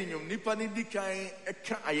aye nyom nipa ni dikan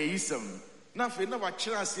eka ayeyisem. Na fe na wa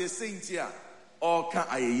kira se senti a o ka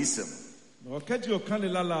ayeyisem. No kaji o kan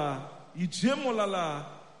lala ejie molala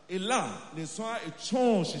ela le so a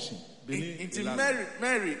echon shishi. Inti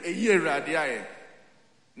Mary eye rade aye.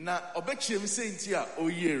 Na obekirem senti a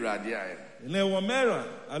oye rade aye. Ne wo Mary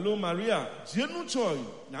alo Maria jenu choy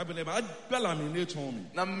na be ne ba bela mi ne chon mi.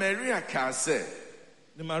 Na Maria ka se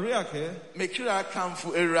ne Maria ke mekira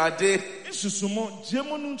kamfu erade isusumo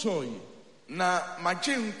jemu nu choy na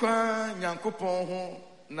magye nkwa Nyankopɔn ho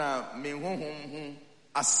na me honhom ho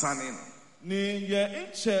asane no. Ni ye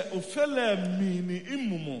nche ofele mi ni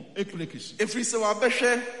imumo eklekishi. Efiri se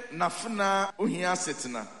wabɛhwɛ nafuna ohia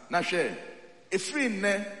setena. Na hwɛ efiri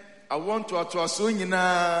nne I want to aso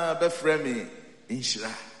nyina bɛfrɛ me inhyira.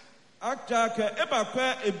 Akaka eba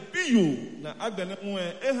kwa ebiyo na agbene mu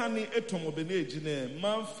ehani etomo be na ejine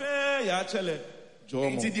manfe ya chele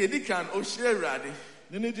jomo. Nti de edikan o hyira Awurade.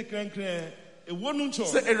 Ne ne dikrenkren ewo nu ncho.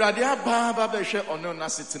 Se Awurade aba bɛhwɛ ɔno na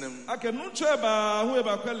setenam. Aka nu ncho eba ho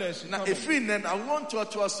eba kwa leshi. Na efiri nne I want to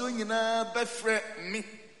aso nyina bɛfrɛ me.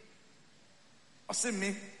 Ɔse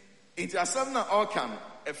me. Nti asɛm na ɔka no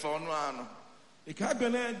ɛfa ɔno ano.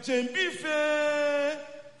 Ikagene jembi fe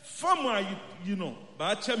former you know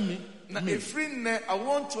ba chemi na efiri nne I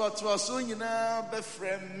want to aso nyina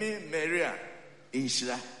bɛfrɛ me Maria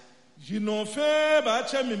inhyira. You know fe ba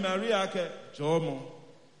chemi Maria ke jomo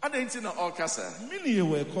adenti na ɔkasa mini ye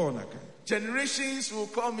we call na ka generations will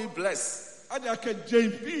call me blessed. Adaka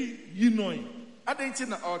jembi you know adenti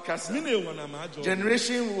na ɔkasa mini ye wana ma jomo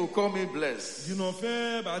generation will call me blessed. You know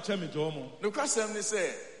fe ba chemi jomo no kwasɛm ne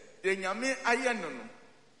sɛ de nyame ayɛ no no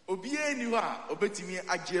obiara ni hɔ a obetumi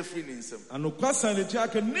agye afiri ne nsam. Anokwasa ne tia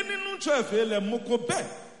ke nini nu ncho efe le mokobe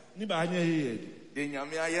ni ba anya ye de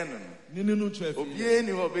nyame ayɛ no no nini nu ncho efe obiara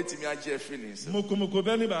ni hɔ obetumi agye afiri ne nsam.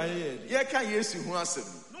 mokobe ni ba anya ye ye ka Yesu ho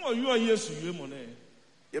asɛm no yo Yesu ye mo ne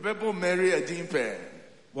ye bɛbɔ Mary adin pɛ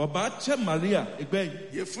wo ba che Maria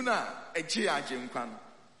egbe yefuna agye agye nkwa no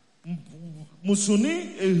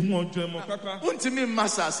musuni ehunodwemo kaka untimi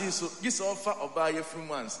masasi so gisa ofa oba yefunu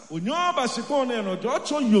mu ansa onyo ba sikon ne no jo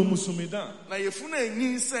cho yo musumida na yefuna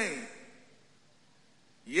enyinsen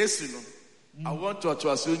Yesu no I want to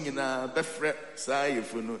aso nyina befre saa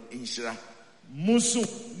yefunu inhyira musu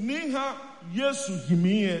ni ha Yesu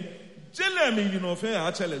himiye jele mi yino fe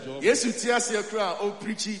a chele jo Yesu ti ase kra o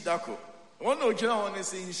preachi dako wona ogyina ho ne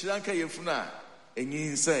se inhyira nka yefuna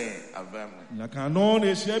enyinsen abam na kano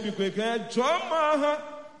ne hia bi kweke joma ha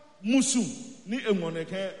musu ni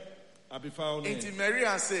enwoneke abifa one enti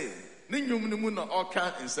Maria say ne nwum ne mu na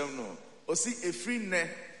oka nsem no osi efri nne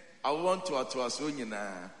I want to aso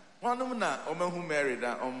nyina wanum na omahu Mary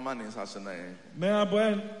da omma ne nsaso na ye me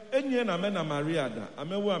aboen enye na me na Maria da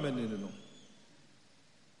amewu amenene no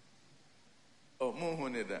o mo hu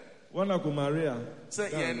ne da wana ko Maria say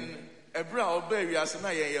yen ebra oba wiase na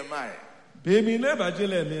ye mai baby never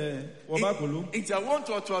jele me wo ba kolu it I want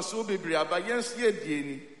to aso bebre aba yes ye die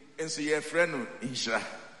ni enso ye frɛ no inhyira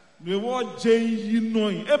me wo je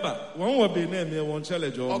yinoi eba won wo be na me won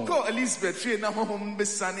challenge o mo oko Elizabeth fie na honhom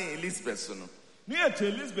besane Elizabeth so no ni et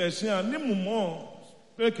Elizabeth ya ni mumo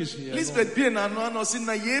Elizabeth bien no sin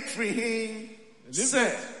na ye free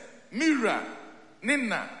say Mira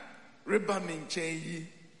Nina Reba Minchen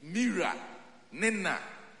Mira Nina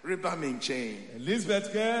Reba Minchen.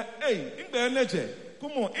 Elizabeth ke in be neje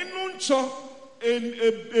come on inu ncho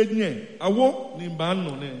enye awo ni ba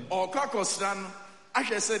no ne o kakosra no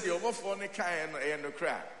ahwe se de obofo ne kan no e no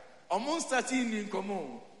kra omo start in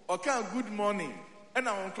komo o kan good morning and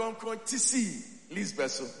on konkron tisi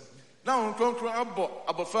Elizabeth so na on konkron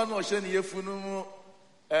abofa no o hye ne yefu no mu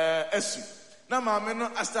esu na maame no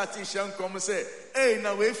start hye nkom say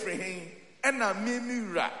na we free hin and na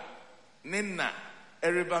Mira Nina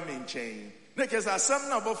Ereba Minchen. Nekes asam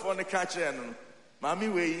na bofo ne ka kire no.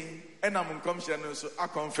 Mami we enam nkom hye no so a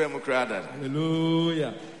confirm krada.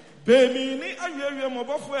 Hallelujah. Bemi ni awiawie mo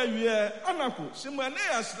bofo awie anako simane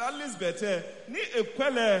asra Elizabeth ni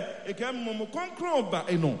ekwele ekemmo konkron ba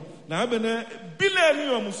eno. Na abene bile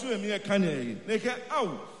ni omusu emi e kan yi. Neke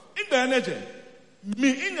awu inda neje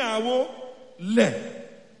mi inyawo le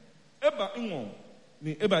eba inwo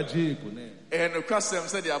ni eba je ko ne. No kwasem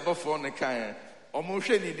se de abofo ne kan omo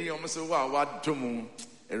hwe ni di omo so wa domu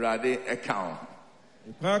erade account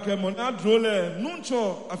pa ke mo na drole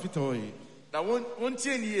nuncho afitoyi na won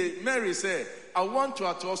tie ni Mary say I want to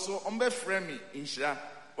atoso ombe frame me inhira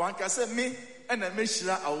wan ka say me na me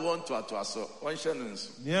hira I want to atoso won hye no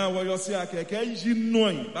nso nia wo yo se akeke yi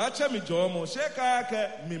noi ba cha me jo mo she ka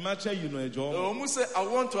ke me ma cha yi no ejo mo omo say I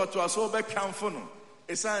want to atoso be kamfo no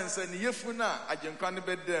esan say ni yefu na agenkwa ne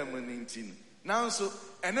be dam ni ntin nanso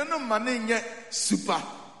ene no ma ne nye super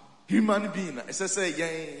human being ese say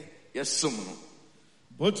yen yesum no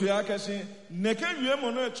botu ya kashi neke wie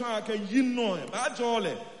mo no etwa aka yi no ba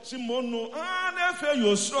jole si mo no na fe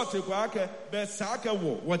yo short kwa aka be sa aka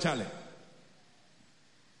wo chale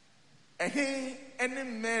ene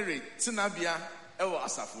Mary tinabia ewo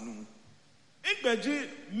asafo no mu igbeji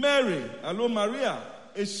Mary alo Maria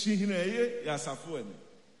ehihina eye ya asafo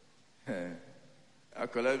ene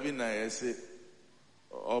akola bi na yese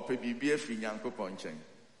ope bibia fi Nyankopon chen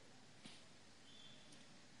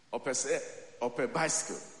ope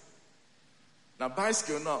bicycle na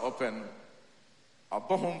bicycle no open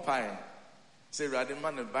abohom pai say rade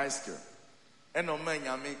man a bicycle eno man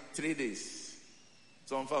nyame 3 days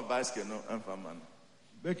so on for bicycle no emfa man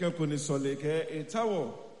beke ko ni sole ke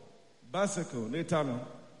etawo bicycle netano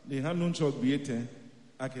ni hanu ncho biete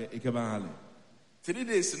ake ikeba hale 3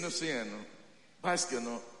 days no so yen no bicycle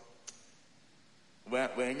no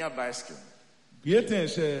when your bicycle biete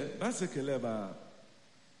she bicycle ba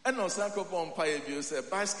eno sanko pon pa e say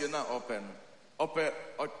bicycle na open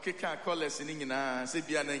okeka colors ni nyina se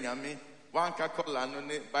bia na nyame wan ka color no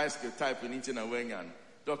ne bicycle type ni ntina wanya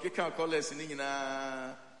do okeka colors ni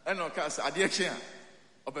nyina eno ka sa ade kye a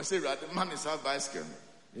obese rade man is bicycle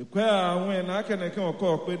ekwa wen na aka na ke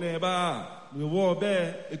okọ ne ba we wo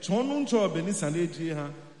be etonu ncho be ni saneji ha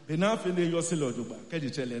be na afi ne yosele odugba ke je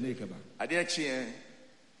chele ne ke ba ade kye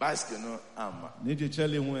bicycle no ama ne je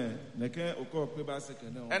chele ho na ke okọ bicycle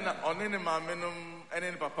ne ena oni ne maamenum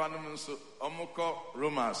ene ne papa num nso omukọ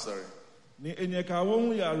Roma sorry ni enye ka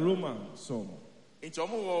wo ya Roma so nti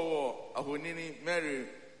omo wo ahonini Mary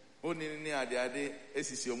onini ni ade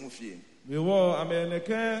esisi omu fie we wo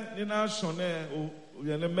ameneke ni na shone o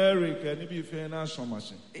ye ne Mary ke ni bi fe na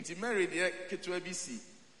shomase nti Mary de ketwa bi si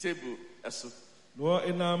table eso no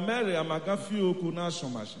ina Mary amaga fi oku na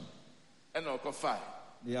shomase ena okofa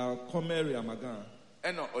ya ko Mary amaga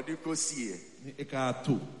ena odiko sie ni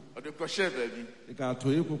ekato odiko shebe bi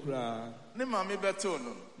ekato ekukura ne mame beto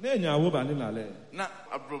no na enya wo ba ni nale na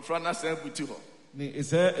abrofra na san butu ho ni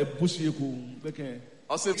ise ebushi eku beke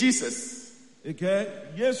also Jesus eke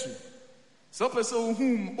Yesu so person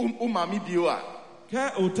who mami bio a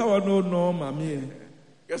ka otawa no mami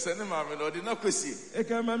kese ne mami no de na kwesi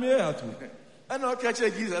eke mami ato ana o ka che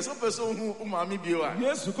Jesus so person who mami bio a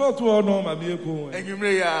Yesu ko to no mami eku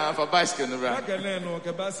enwumre ya for bicycle no bra ka ne no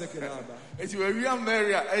ke bicycle aba eti we wi am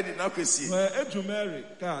Mary e de na kwesi eju Mary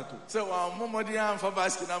ka ato so wa momodi am for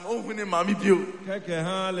bicycle na o hu ne mami bio ke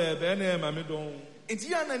ha le be ne mami don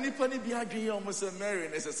enti ya na nipa ne bi adwen ya o mo se Mary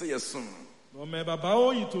ne se yesum no me baba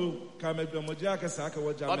o yito ka me gbemoje akasa aka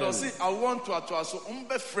wo jam but say I want to ato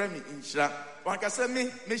umbe frame inhira wan ka se me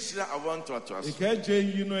hira I want to ato e ka je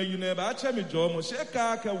yi no ba acha me jo mo she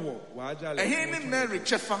ka aka wo wa ajale ehin ni Mary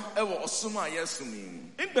chefa e wo osum a yesum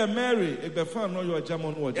in the Mary e be fa no yo jam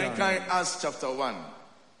no wo jam can Acts chapter 1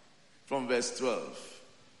 from verse 12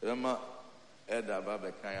 Rema eda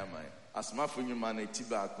baba kan amai asmafo nyuma na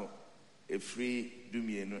tibaako e free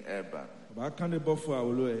dumienu eba ba kan de bofo a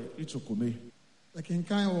wolo e itukome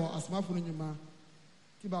Lakinkan wo asmafo no nyuma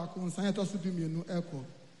ti ba ko nsan eto so dumienu eko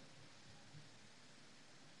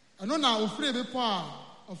ɛno na ofiri bepɔ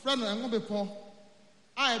a ɔfrɛ no ɛngo bepɔ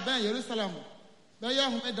a ɛbɛn Jerusalem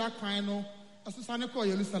bɛyɛ homeda kwan no ɛsesa ne kɔɔ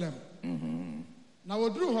Jerusalem. Na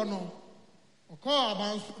woduru hɔ no ɔkɔɔ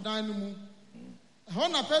abandan no mu.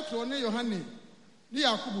 Ɛhɔ na Petro ne Yohane ne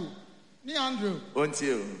Yakubu ne Andrew.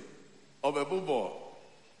 Until Obebubo,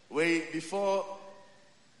 before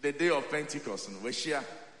the day of Pentecost, we share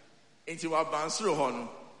into our bansro hon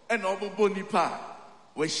and Obubo nipa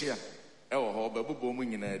we share. Oh, Obebubo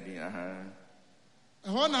munyina di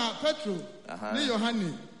ɛhɔ na Petro ne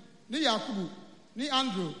Yohane ne Yakubu ne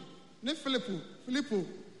Andrew ne Philippo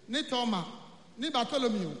ne Thomas ne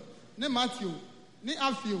Bartholomew ne Matthew ne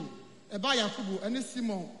Alfeo ɛba Yakubu ɛne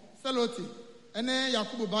Simon Selote ɛne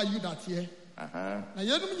Yakubu ba Yuda teɛ. Na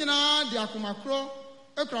yɛnum nyinaa de akomakoro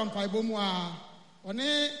ekura mpaebɔ mu a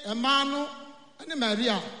ɔne ɛmaa no ɛne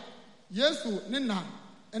Maria Yesu ne na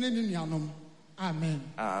ɛne ne nuanom.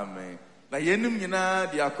 Amen. Amen. Na yɛnum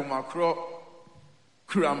nyinaa de akomakoro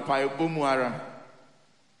kura mpaebɔ mu ara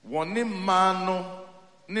wɔne mmaa no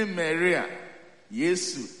ne Maria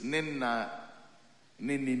Yesu ne na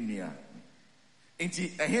ne nua.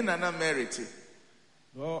 Inti ehina na merite.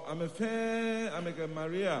 No, I'm a fan, I'm a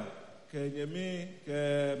Maria, Kenyemi,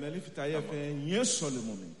 Magnificat, yes,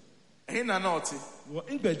 Solomon. Ehina naughty. Well,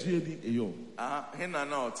 in Bedji, yo. Hina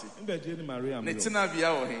naughty. In Bedji, Maria. Netina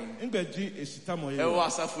Biao, in Bedji, is Tamo,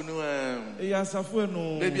 Ewasafunu,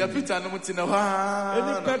 Eyasafuno, baby, a pita no mutina,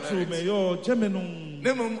 any petrol, may your Geminum,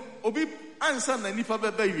 Nemum, Obi, answer, and Nipa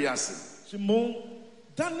baby, yes. Simon.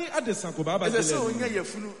 Dani adesanko baba jele. Ese onye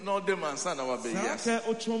yefunu na odem ansa na wabe yes. Sa ke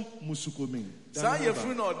ochom musukomi. Sa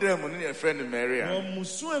yefunu na odem ni e friend Maria. No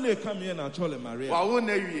musu ele kam ye na chole Maria. Wa wo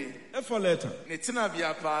na wie. E for letter. Ne tina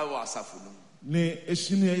bia pa wa asafo no. Ne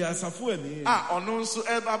ehini ya asafo ani. Ono nso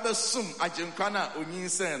e ba besum agenkwa na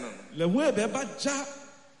onyinsen no. Le wo e be ba ja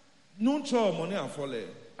no cho mo ne afole.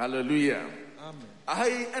 Hallelujah. Amen.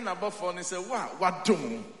 Ahai e na bofo ne se wa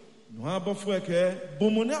dom. No abofo e ke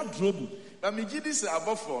bomo ne adrobu. But me gidi se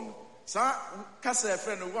abofo no sa kasa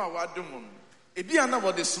friend no wa dum no ebi ana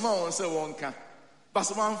wo de small one say wonka but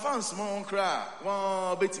some fan small kra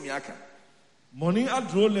wa betimi aka money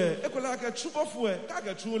adrole ekola ka chubofo e ka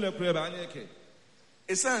ga chule kra ba anyeke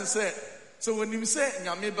esan say so wonim say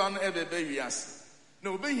nyame ba no ebebe wiase na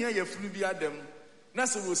obehia yafunu bi adam na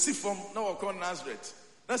se wo sifom na wo kon Nazareth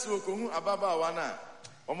na se wo kohu ababa wa na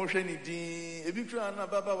omohwe ni din ebi kra na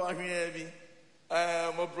ababa wa hwe bi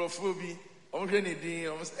mobrofo bi omohwe ni din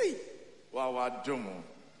omo say wa domo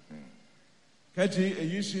kaji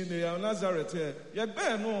eyishi ne ya Nazareth ye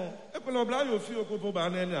be no ekola obla yo fi okopo ba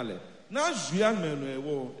na ale na zua menu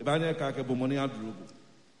ewo e ba nya ka ke bomoni adrogo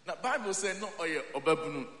na Bible say no oye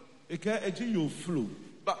obabunu e ka eji yo flow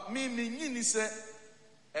but me nyini say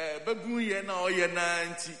babun ye na oye na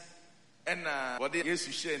nti ena wode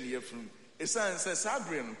Yesu share ne yefrum esan say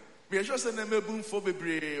sabre no be sure say na mebun fo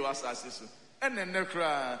bebre wasase so ene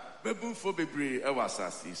nekra bebun fo bebre e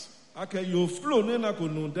wasase so aka yo flow ne na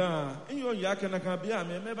konu da enyo ya ke na ka bia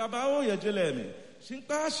me baba o ye jele me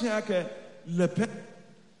sinpa hia ke lepe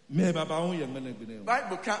me baba o ye mene gbene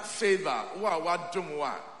Bible can favor wa dum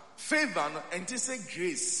wa favor no enti say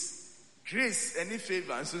grace any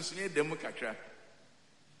favor so so ye dem kakra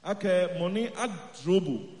aka money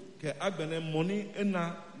adrobo ke agbene money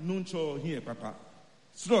na nuncho hie papa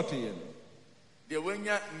slot ye de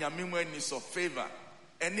wanya nyame mu ani so favor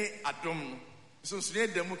any adom so so ye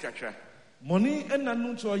dem kakra money na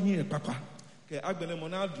nuncho hie papa ke agbene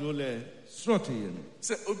money adrole slot ye no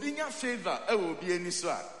se obi nya favor e wo obi ani so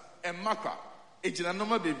a emakwa ejina no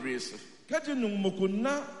ma bebre so kaje no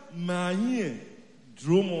mokona mahie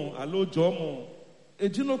dromo alo jomo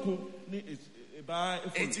ejinoko ni eba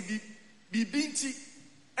enti bibinti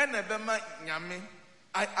ena bema nyame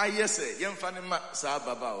ayese yemfa ne ma sa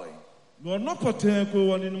baba we no no poten ko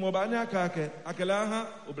woni no ba nya ka ke akela ha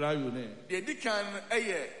obrayo ne de dikan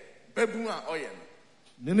eye babu a oye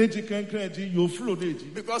no ne ji kankran ji yo flow de ji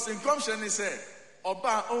because in commission is say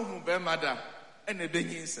oba ohun be mada ena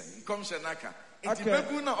benyin sen commission aka enti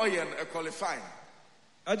babu na oye no qualify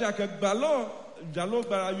aja ke gbalo jalo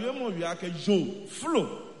gbara wi mo wi aka yo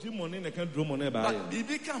flow ji money ne kan dro money ba but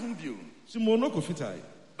bibi ka hu bio si mo no ko fitai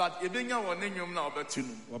but ebenya won nyom na obetu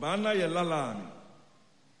no oba na ye lala ni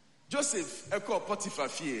Joseph eko Potiphar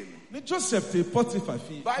fie ni Joseph te Potiphar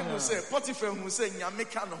fie Bible say Potiphar hu say nyame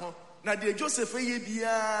ka no ho na de Joseph ye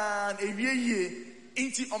bia ewie yie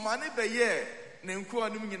inti omane be ye ne nko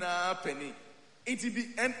anum nyina pani inti bi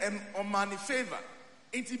omane favor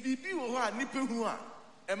inti bibi wo ho a nipa hu a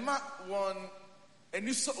ema won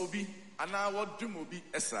ani so obi ana wodum obi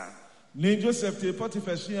esa Ni Joseph te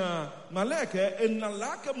Potiphar shia maleke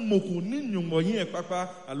enalaka moku ni nyumoyi ekpapa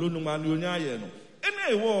alonuma ni onyaye no.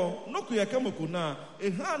 Ene wo noku yeke moku na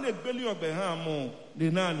eha na ebeli ogbe ha mo ni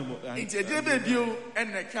na numo. Intedebe bio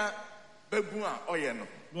eneka bebu a oye no.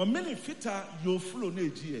 No many fita yo flow na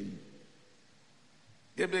eji yi.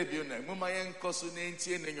 Debe bio na muma yen koso na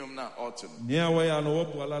entie ne nyom na oto no. Ni awaya no wo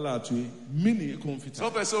boalala atwe mini konfita.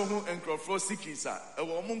 So person hu enkrofo sikisa e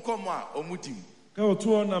wo mu nkomo a omudim. Ka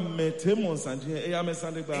otuo na metemo sanje e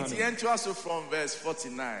amesande gba. It enter also from verse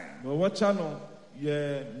 49. No wacha no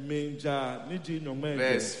ye menja niji nyome.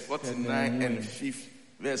 Verse 49 and 50.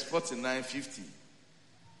 Verse 49 50.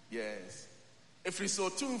 Yes. If we saw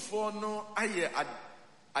two for no aye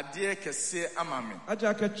adie kese amame.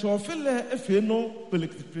 Aja ke chofele efe no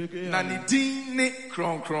pelekipeke. Na ni din ne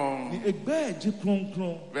kron. Ni egbe ji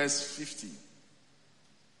kron. Verse 50.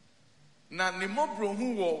 Na ni mobro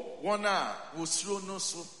hu wo wona wo suro no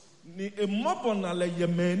so. Ni emobo na le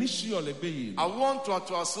yemani shi olegbe yi. I want to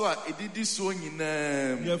aso a edidi so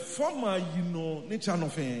nyinam. Ye former yi no ni cha no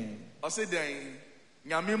fe. O se den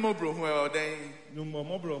nyame mobro hu e den. No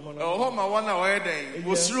mobro mo na. O ho ma wona wo den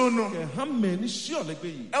wo suro no. Ye hamani shi olegbe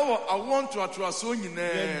yi. E wo I want to aso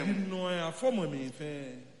nyinam. Ye no ya former me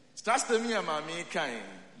fe. Trust me ma me kan.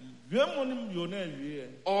 O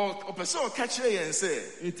person catch yen say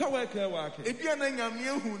ebia na nyame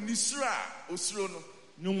hu ni sura osuro no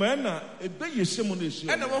numana ebeye shemu na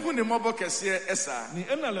ehia ena wo hu ne mobo kese esa ni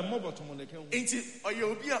ena le mobo to mo ne kan enti oye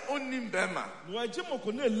obi a onnim bema no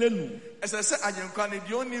agimoko na elenu esa se agenkwa ne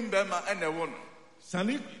bi onnim bema ena wo no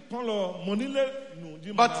sani polo monile no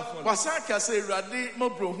di but wasaka say urade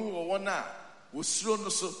mobro hu wo wona osuro no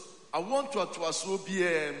so I want to aso bi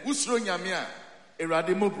usuro nyame a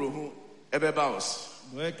erade mobro hu ebeba os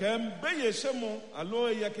we kem beye shemo alo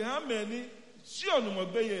ye ke ha mani si onu mo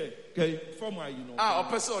beye ke form ayi no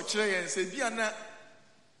opese o kire yen se bia na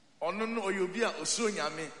onu no oyobi a osuro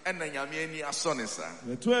nyame ena nyame ani aso ne sa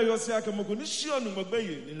we to ayo se akamoko ni si onu mo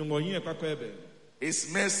beye ni no yin kwakwa ebe.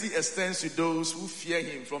 His mercy extends to those who fear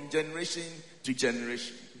him from generation to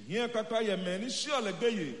generation. Yin kwakwa ye mani si ole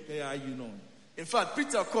beye ke ayi no. In fact,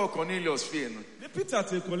 Peter called Cornelius fear no. Peter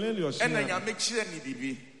te Cornelius. Ena nyame kire ni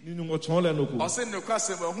bibi. Ni no chonle no ko. O se no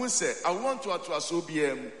kwase we hu se I want to aso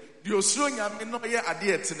bia mu. Di osuro nyame no ye ade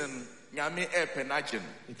etene no. Nyame epenage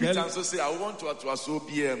no. Peter so say I want to aso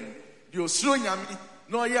bia mu. Di osuro nyame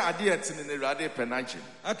no ye ade etene no rade epenage.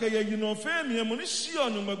 Akaye yi no fe mi mu ni shi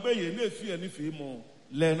onu magbaye na efi ani fi mo.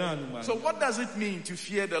 So what does it mean to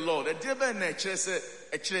fear the Lord? E debe na ekire se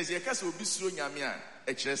ye ka se obi suro nyame a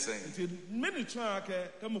ekire se. Many try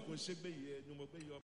ka mo ko segbe ye no magbaye